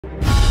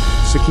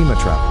Sakima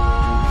Travel.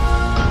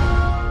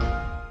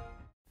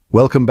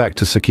 Welcome back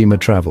to Sakima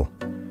Travel.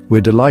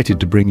 We're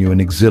delighted to bring you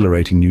an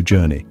exhilarating new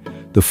journey,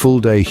 the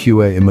full-day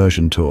Hue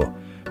Immersion Tour,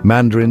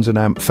 Mandarins and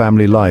Amp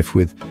family life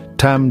with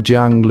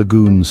Giang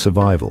Lagoon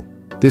survival.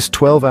 This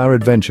 12-hour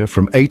adventure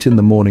from 8 in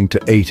the morning to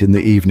 8 in the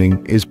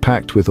evening is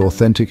packed with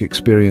authentic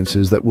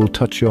experiences that will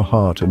touch your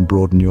heart and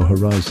broaden your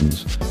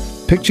horizons.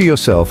 Picture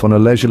yourself on a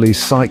leisurely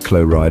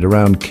cyclo ride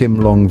around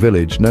Kim Long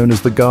Village, known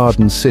as the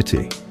Garden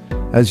City.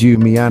 As you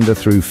meander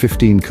through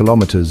 15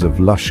 kilometers of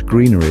lush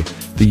greenery,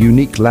 the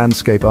unique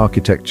landscape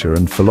architecture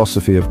and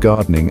philosophy of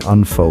gardening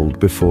unfold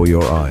before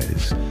your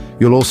eyes.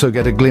 You'll also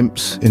get a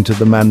glimpse into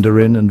the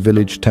Mandarin and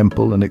Village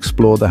temple and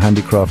explore the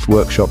handicraft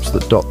workshops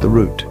that dot the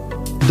route.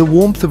 The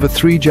warmth of a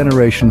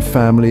 3-generation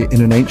family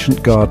in an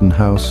ancient garden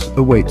house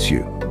awaits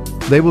you.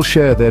 They will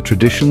share their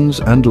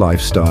traditions and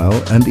lifestyle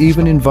and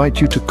even invite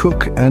you to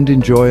cook and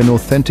enjoy an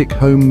authentic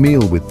home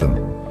meal with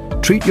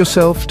them. Treat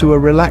yourself to a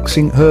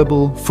relaxing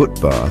herbal foot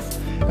bath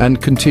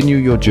and continue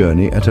your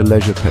journey at a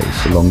leisure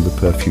pace along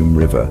the Perfume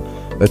River,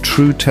 a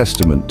true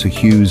testament to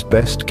Hue's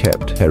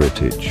best-kept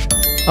heritage.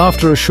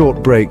 After a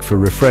short break for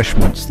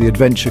refreshments, the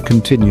adventure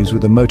continues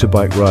with a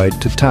motorbike ride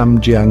to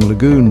Giang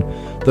Lagoon,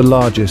 the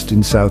largest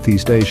in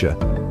Southeast Asia.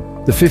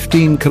 The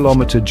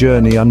 15-kilometer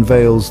journey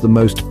unveils the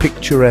most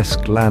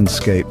picturesque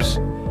landscapes.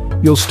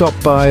 You'll stop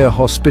by a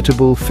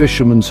hospitable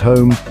fisherman's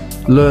home,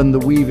 learn the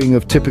weaving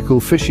of typical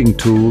fishing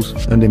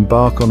tools, and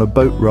embark on a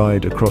boat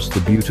ride across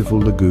the beautiful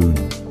lagoon.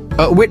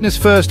 Witness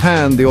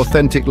firsthand the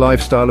authentic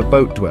lifestyle of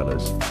boat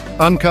dwellers.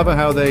 Uncover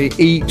how they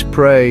eat,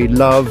 pray,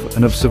 love,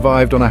 and have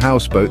survived on a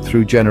houseboat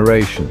through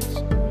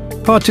generations.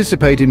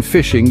 Participate in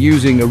fishing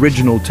using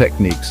original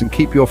techniques and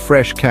keep your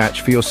fresh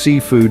catch for your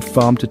seafood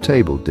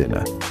farm-to-table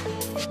dinner.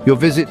 Your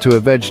visit to a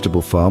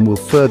vegetable farm will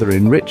further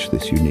enrich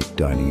this unique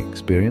dining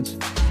experience.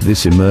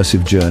 This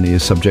immersive journey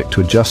is subject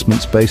to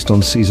adjustments based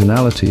on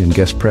seasonality and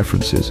guest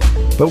preferences.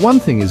 But one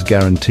thing is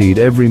guaranteed: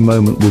 every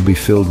moment will be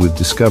filled with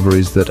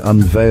discoveries that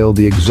unveil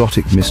the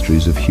exotic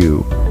mysteries of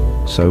Hue.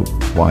 So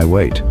why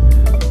wait?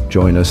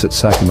 Join us at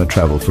Sakima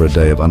Travel for a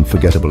day of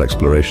unforgettable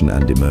exploration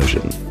and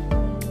immersion.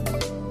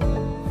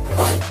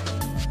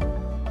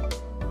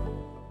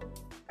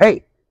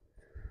 Hey,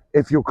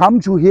 if you come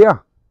to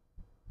here,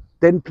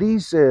 then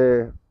please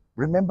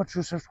remember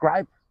to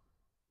subscribe.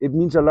 It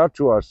means a lot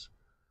to us.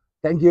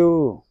 Thank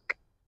you.